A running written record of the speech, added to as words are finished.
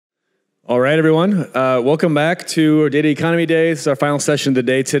All right, everyone. Welcome back to our Data Economy Day. This is our final session of the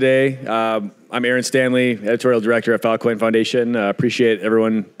day today. I'm Aaron Stanley, Editorial Director at Filecoin Foundation. Appreciate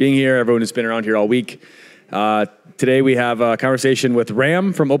everyone being here, everyone who's been around here all week. Today we have a conversation with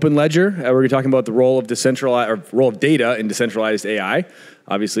Ram from Openledger. We're going to be talking about the role of data in decentralized AI.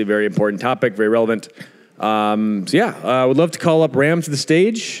 Obviously, a very important topic, very relevant. I would love to call up Ram to the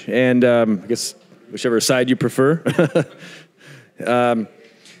stage, and I guess whichever side you prefer.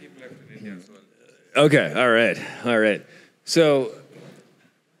 Okay, all right. So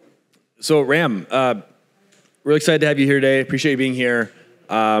Ram, really excited to have you here today. Appreciate you being here.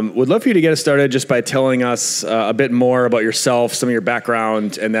 Would love for you to get us started just by telling us a bit more about yourself, some of your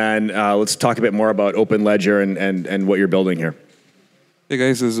background, and then let's talk a bit more about Openledger and what you're building here. Hey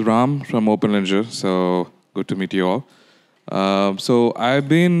guys, this is Ram from Openledger. So good to meet you all. So I've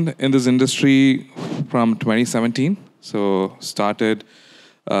been in this industry from 2017. So started.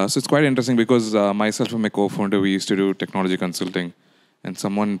 So it's quite interesting because myself and my co-founder, we used to do technology consulting, and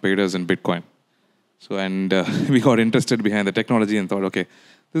someone paid us in Bitcoin. So we got interested behind the technology and thought, okay,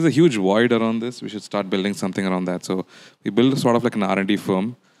 there's a huge void around this. We should start building something around that. So we built sort of like an R&D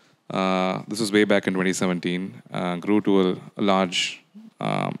firm. This was way back in 2017. Grew to a large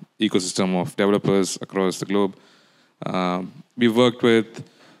ecosystem of developers across the globe. We worked with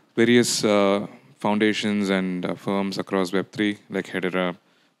various foundations and firms across Web3, like Hedera.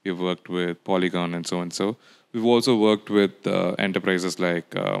 We've worked with Polygon and so on. So we've also worked with enterprises like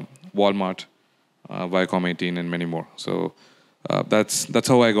Walmart, Viacom 18, and many more. So that's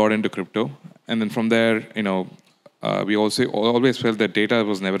how I got into crypto. And then from there, we also always felt that data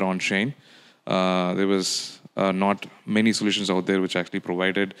was never on chain. There was not many solutions out there which actually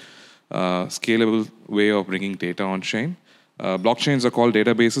provided scalable way of bringing data on chain. Blockchains are called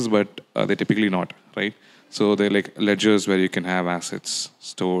databases, but they're typically not, right? So they're like ledgers where you can have assets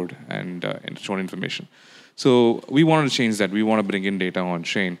stored and shown information. So we wanted to change that. We want to bring in data on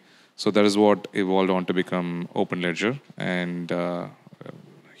chain. So that is what evolved on to become Openledger. And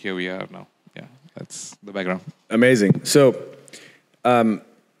here we are now. Yeah, that's the background. Amazing. So I'd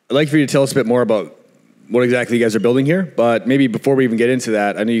like for you to tell us a bit more about what exactly you guys are building here. But maybe before we even get into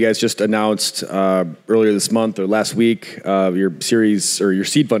that, I know you guys just announced earlier this month or last week your series or your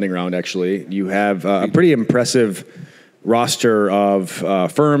seed funding round, actually. You have a pretty impressive roster of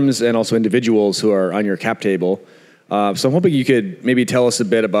firms and also individuals who are on your cap table. So I'm hoping you could maybe tell us a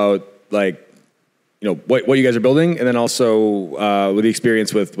bit about what you guys are building, and then also with the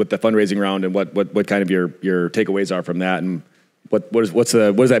experience with the fundraising round and what kind of your takeaways are from that, and what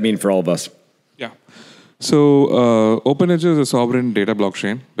does that mean for all of us? Yeah. So Openledger is a sovereign data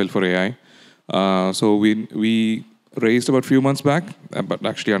blockchain built for AI. So we raised about a few months back, but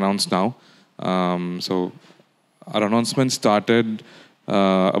actually announced now. So our announcement started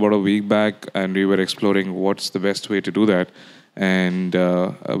about a week back, and we were exploring what's the best way to do that. And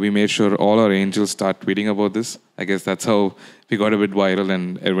we made sure all our angels start tweeting about this. I guess that's how we got a bit viral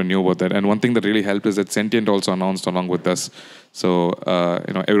and everyone knew about that. And one thing that really helped is that Sentient also announced along with us. So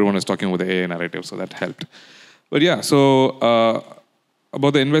everyone is talking about the AI narrative, so that helped. But yeah, so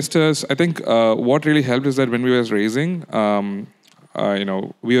about the investors, I think what really helped is that when we were raising,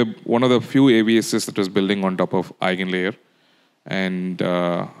 we were one of the few AVSs that was building on top of EigenLayer, and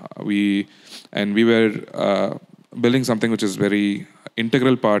we were building something which is very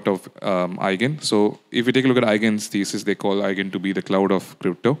integral part of Eigen. So if you take a look at Eigen's thesis, they call Eigen to be the cloud of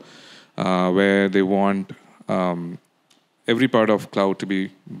crypto, where they want every part of cloud to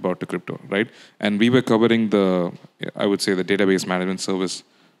be brought to crypto, right? And we were covering I would say the database management service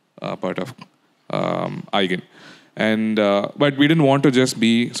part of Eigen. And but we didn't want to just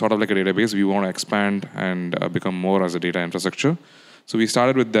be sort of like a database. We want to expand and become more as a data infrastructure. So we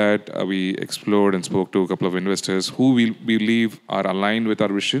started with that. We explored and spoke to a couple of investors who we believe are aligned with our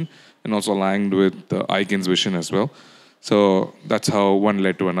vision and also aligned with Eigen's vision as well. So that's how one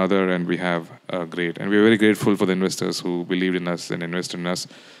led to another, and we have great. And we're very grateful for the investors who believed in us and invested in us,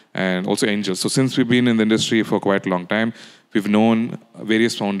 and also angels. So since we've been in the industry for quite a long time, we've known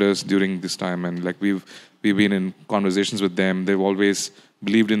various founders during this time, and we've been in conversations with them. They've always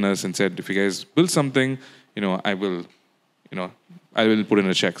believed in us and said, if you guys build something, I will put in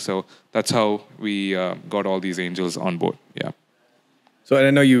a check. So that's how we got all these angels on board. Yeah. So I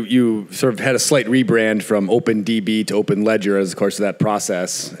know you sort of had a slight rebrand from OpenDB to Openledger as the course of that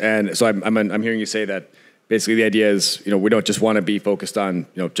process, and so I'm hearing you say that basically the idea is we don't just want to be focused on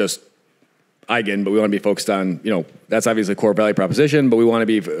just Eigen, but we want to be focused on that's obviously a core value proposition, but we want to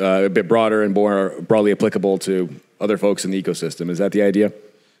be a bit broader and more broadly applicable to other folks in the ecosystem. Is that the idea?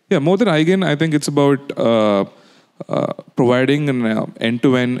 Yeah, more than Eigen, I think it's about providing an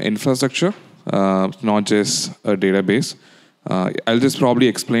end-to-end infrastructure, not just a database. I'll just probably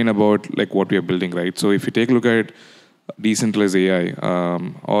explain about like what we are building, right? So if you take a look at decentralized AI,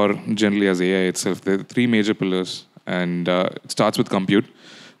 or generally as AI itself, there are three major pillars, and it starts with compute,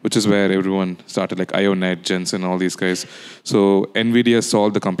 which is where everyone started, like IONet, Jensen, all these guys. So NVIDIA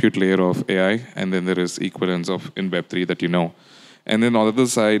solved the compute layer of AI, and then there is equivalents of in Web3 that you know. And then on the other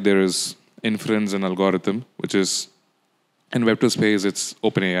side, there is inference and algorithm, which is in Web2 space, it's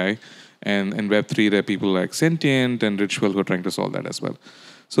OpenAI. And in Web3, there are people like Sentient and Ritual who are trying to solve that as well.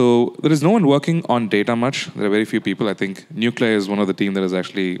 So there is no one working on data much. There are very few people. I think Nuclear is one of the team that is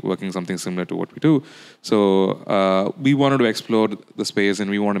actually working something similar to what we do. So we wanted to explore the space, and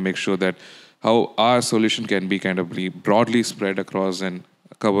we want to make sure that how our solution can be kind of be broadly spread across and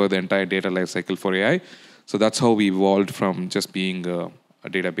cover the entire data lifecycle for AI. So that's how we evolved from just being a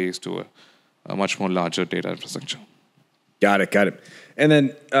database to a much more larger data infrastructure. Got it. And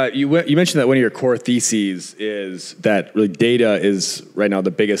then you mentioned that one of your core theses is that really data is right now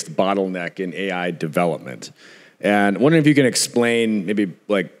the biggest bottleneck in AI development. And I'm wondering if you can explain, maybe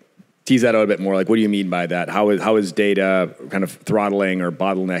like tease that out a bit more. Like, what do you mean by that? How is data kind of throttling or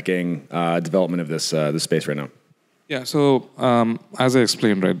bottlenecking development of this space right now? Yeah, so as I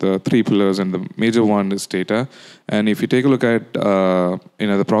explained, right, the three pillars, and the major one is data. And if you take a look at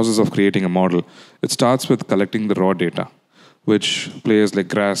the process of creating a model, it starts with collecting the raw data, which players like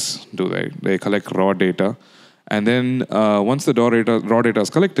Grass do. They collect raw data, and then once the raw data is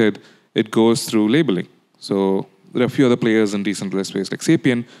collected, it goes through labeling. So there are a few other players in decentralized space like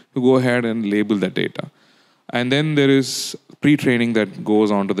Sapien who go ahead and label that data. And then there is pre-training that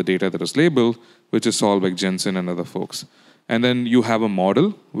goes onto the data that is labeled, which is solved by Jensen and other folks. And then you have a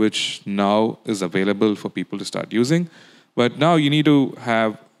model which now is available for people to start using. But now you need to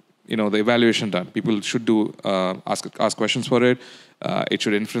have the evaluation done. People should do ask questions for it. It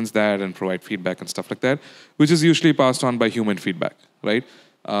should inference that and provide feedback and stuff like that, which is usually passed on by human feedback, right?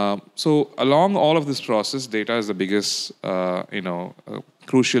 So along all of this process, data is the biggest,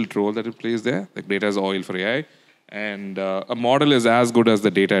 crucial role that it plays there. Like, data is oil for AI, and a model is as good as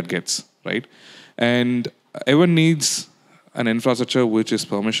the data it gets, right? And everyone needs an infrastructure which is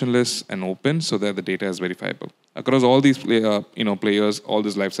permissionless and open, so that the data is verifiable across all these players, all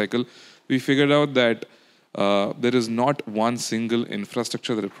this life cycle. We figured out that there is not one single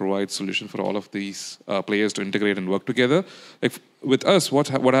infrastructure that provides solution for all of these players to integrate and work together. Like with us, what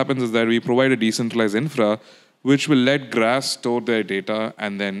happens is that we provide a decentralized infra which will let Grass store their data,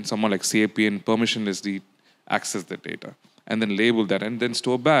 and then someone like Sapien permissionlessly access the data, and then label that, and then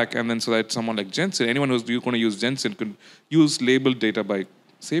store back, and then so that someone like Jensen, anyone who's going to use Jensen, could use labeled data by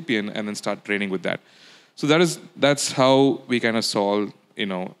Sapien and then start training with that. So that's how we kind of solve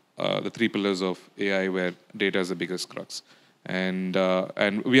the three pillars of AI, where data is the biggest crux. And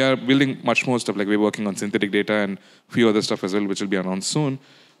we are building much more stuff. Like, we're working on synthetic data and a few other stuff as well, which will be announced soon,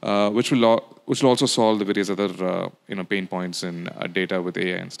 which will also solve the various other pain points in data with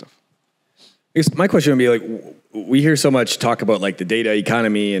AI and stuff. I guess my question would be, like, we hear so much talk about like the data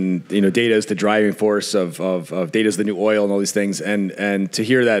economy, and data is the driving force of data is the new oil and all these things, and to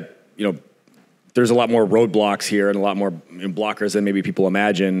hear that there's a lot more roadblocks here and a lot more blockers than maybe people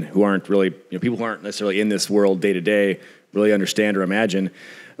imagine, who aren't really people who aren't necessarily in this world day to day really understand or imagine.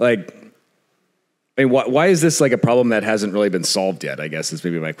 Like, I mean, why is this like a problem that hasn't really been solved yet? I guess is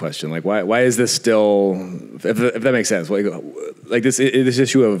maybe my question. Like, why is this still, if that makes sense, like this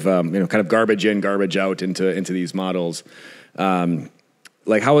issue of kind of garbage in, garbage out into these models.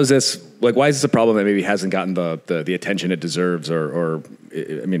 Like, how is this? Like, why is this a problem that maybe hasn't gotten the attention it deserves? Or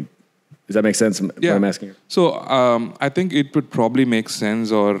I mean, does that make sense? Yeah. What I'm asking. So I think it would probably make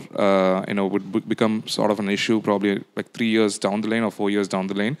sense, or would become sort of an issue probably like 3 years down the lane or 4 years down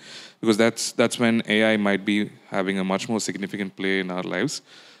the lane, because that's when AI might be having a much more significant play in our lives.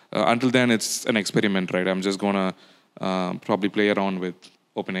 Until then, it's an experiment, right? I'm just gonna probably play around with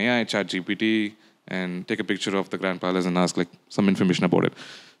OpenAI, ChatGPT, and take a picture of the Grand Palace and ask like some information about it.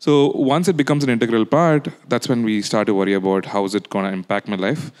 So once it becomes an integral part, that's when we start to worry about how is it going to impact my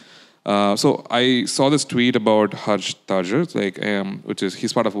life. So I saw this tweet about Harsh Tajer,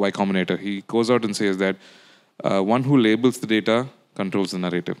 he's part of Y Combinator. He goes out and says that one who labels the data controls the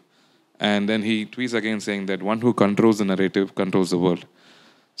narrative. And then he tweets again saying that one who controls the narrative controls the world.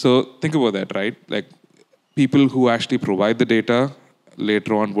 So think about that, right? Like, people who actually provide the data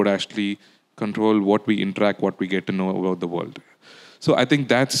later on would actually control what we interact, what we get to know about the world. So I think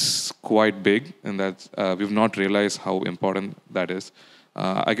that's quite big, and that's we've not realized how important that is.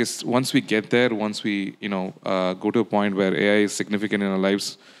 I guess once we get there, once we go to a point where AI is significant in our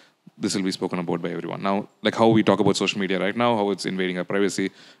lives, this will be spoken about by everyone. Now, like how we talk about social media right now, how it's invading our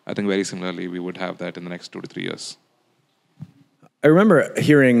privacy, I think very similarly we would have that in the next 2 to 3 years. I remember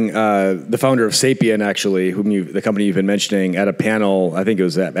hearing the founder of Sapien, actually, the company you've been mentioning, at a panel. I think it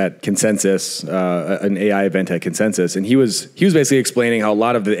was at Consensus, an AI event at Consensus, and he was basically explaining how a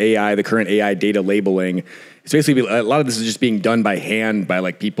lot of the current AI data labeling, it's basically a lot of this is just being done by hand by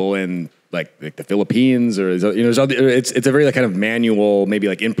like people in like the Philippines, or it's a very like kind of manual, maybe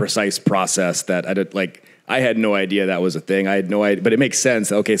like imprecise process that I had no idea that was a thing. I had no idea, but it makes sense.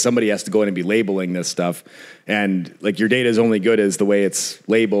 Okay, somebody has to go in and be labeling this stuff, and like your data is only good as the way it's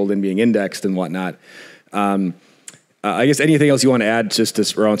labeled and being indexed and whatnot. I guess anything else you want to add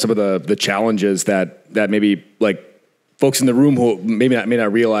just around some of the challenges that maybe like folks in the room who may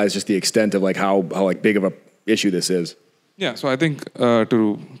not realize just the extent of like how like big of a issue this is. Yeah, so I think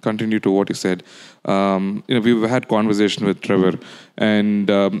to continue to what you said, we've had conversation with Trevor, and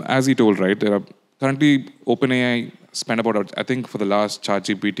as he told, right, there are currently OpenAI spent about, I think for the last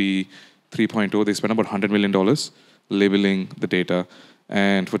ChatGPT 3.0, they spent about $100 million labeling the data,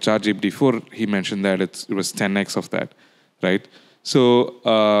 and for ChatGPT 4, he mentioned that it was 10x of that, right?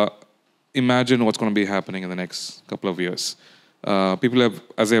 So imagine what's going to be happening in the next couple of years. People have,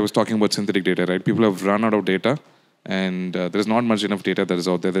 as I was talking about synthetic data, right? People have run out of data. And there's not much enough data that is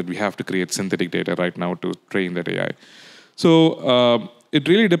out there that we have to create synthetic data right now to train that AI. So it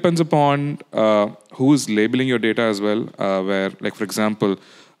really depends upon who's labeling your data as well. Where, like for example,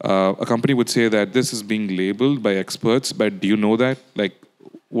 a company would say that this is being labeled by experts, but do you know that? Like,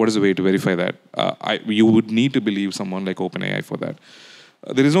 what is the way to verify that? You would need to believe someone like OpenAI for that.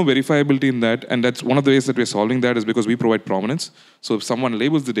 There is no verifiability in that, and that's one of the ways that we're solving that is because we provide provenance. So if someone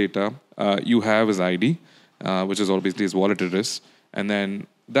labels the data, you have his ID. Which is obviously his wallet address, and then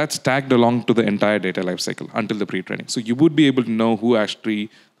that's tagged along to the entire data lifecycle until the pre-training. So you would be able to know who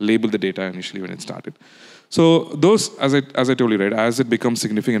actually labeled the data initially when it started. So those, as I told you, right, as it becomes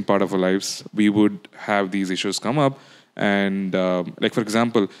significant part of our lives, we would have these issues come up. And like for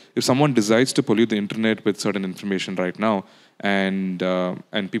example, if someone decides to pollute the internet with certain information right now, and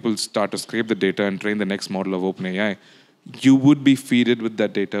people start to scrape the data and train the next model of OpenAI, you would be fed with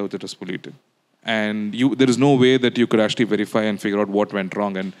that data that was polluted. And there is no way that you could actually verify and figure out what went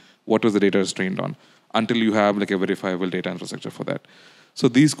wrong and what was the data was trained on until you have like a verifiable data infrastructure for that. So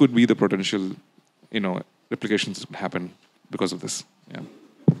these could be the potential, replications that happen because of this. Yeah.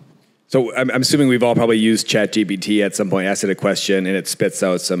 So I'm assuming we've all probably used ChatGPT at some point, asked it a question, and it spits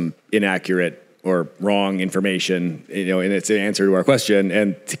out some inaccurate or wrong information, and it's an answer to our question.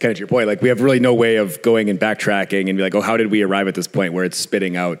 And to kind of your point, like we have really no way of going and backtracking and be like, oh, how did we arrive at this point where it's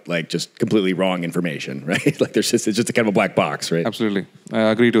spitting out like just completely wrong information, right? Like it's just a kind of a black box, right? Absolutely,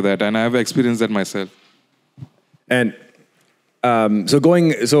 I agree to that, and I have experienced that myself. And so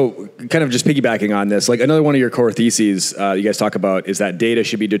kind of just piggybacking on this, like another one of your core theses you guys talk about is that data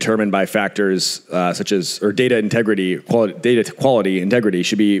should be determined by factors such as, or data quality, integrity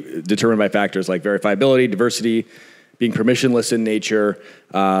should be determined by factors like verifiability, diversity, being permissionless in nature,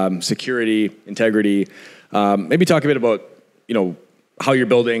 security, integrity. Maybe talk a bit about, how your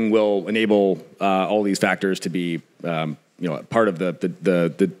building will enable all these factors to be, part of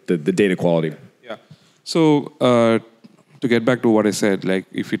the data quality. Yeah. So, to get back to what I said, like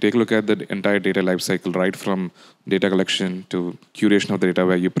if you take a look at the entire data lifecycle, right from data collection to curation of the data,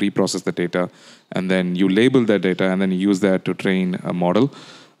 where you pre-process the data, and then you label that data, and then you use that to train a model.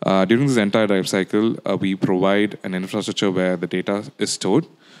 During this entire lifecycle, we provide an infrastructure where the data is stored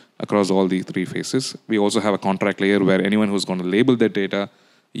across all the three phases. We also have a contract layer where anyone who's going to label that data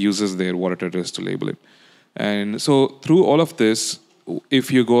uses their wallet address to label it. And so through all of this,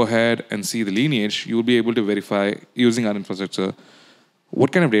 if you go ahead and see the lineage, you'll be able to verify using our infrastructure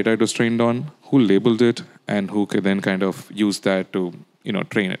what kind of data it was trained on, who labeled it, and who could then kind of use that to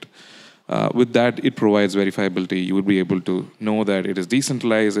train it. With that, it provides verifiability. You would be able to know that it is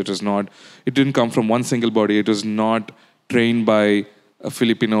decentralized. It didn't come from one single body. It was not trained by a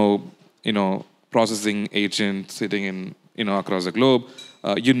Filipino, processing agent sitting in, across the globe.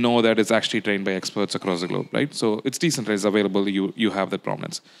 That it's actually trained by experts across the globe, right? So it's decentralized, available. You have that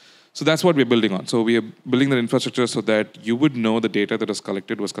provenance. So that's what we're building on. So we are building the infrastructure so that you would know the data that was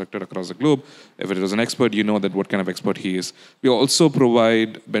collected across the globe. If it was an expert, you know that what kind of expert he is. We also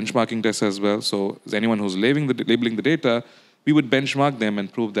provide benchmarking tests as well. So as anyone who's labeling the data, we would benchmark them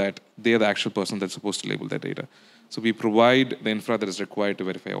and prove that they are the actual person that's supposed to label that data. So we provide the infra that is required to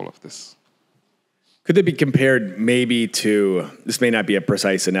verify all of this. Could they be compared maybe to, this may not be a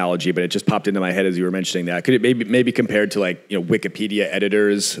precise analogy, but it just popped into my head as you were mentioning that. Could it maybe compared to like, Wikipedia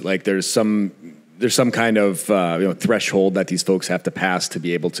editors? Like there's there's some kind of threshold that these folks have to pass to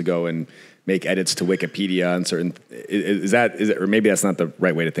be able to go and make edits to Wikipedia and certain. Is it, or maybe that's not the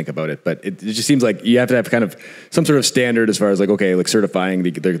right way to think about it, but it just seems like you have to have kind of some sort of standard as far as like certifying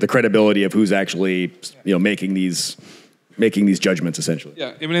the credibility of who's actually making these judgments essentially.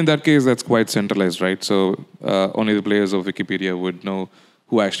 Yeah, even in that case, that's quite centralized, right? So only the players of Wikipedia would know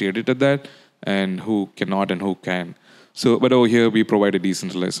who actually edited that and who cannot and who can. So, but over here we provide a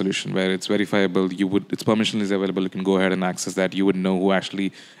decentralized solution where it's verifiable. It's permissionless available. You can go ahead and access that. You would know who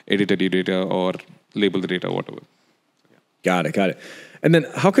actually edited your data or labeled the data, or whatever. Got it. And then,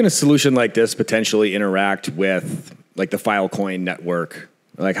 how can a solution like this potentially interact with like the Filecoin network,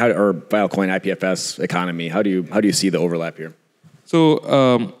 or Filecoin IPFS economy? How do you see the overlap here?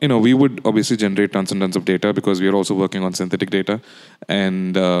 So, we would obviously generate tons and tons of data because we are also working on synthetic data,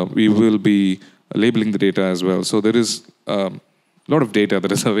 and we will be labeling the data as well. So there is a lot of data that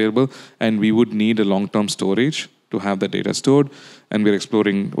is available, and we would need a long-term storage to have that data stored, and we're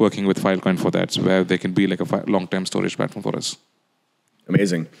exploring working with Filecoin for that, so where they can be like a long-term storage platform for us.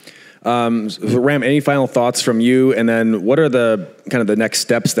 Amazing. So Ram, any final thoughts from you? And then what are the kind of the next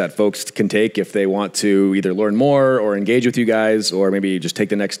steps that folks can take if they want to either learn more or engage with you guys, or maybe just take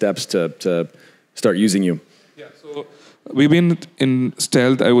the next steps to start using you? Yeah, so we've been in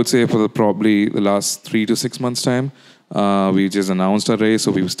stealth, I would say, for probably the last 3 to 6 months' time. We just announced our raise,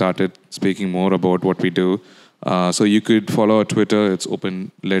 so we've started speaking more about what we do. So you could follow our Twitter. It's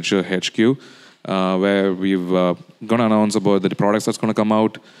Openledger HQ, where we've going to announce about the products that's going to come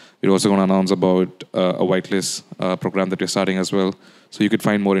out. We're also going to announce about a whitelist program that we're starting as well. So you could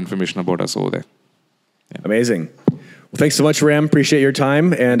find more information about us over there. Yeah. Amazing. Well, thanks so much, Ram. Appreciate your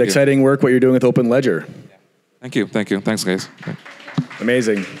time and exciting work, what you're doing with Openledger. Thank you. Thanks, guys.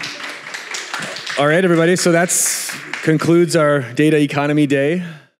 Amazing. All right, everybody. So that concludes our Data Economy Day.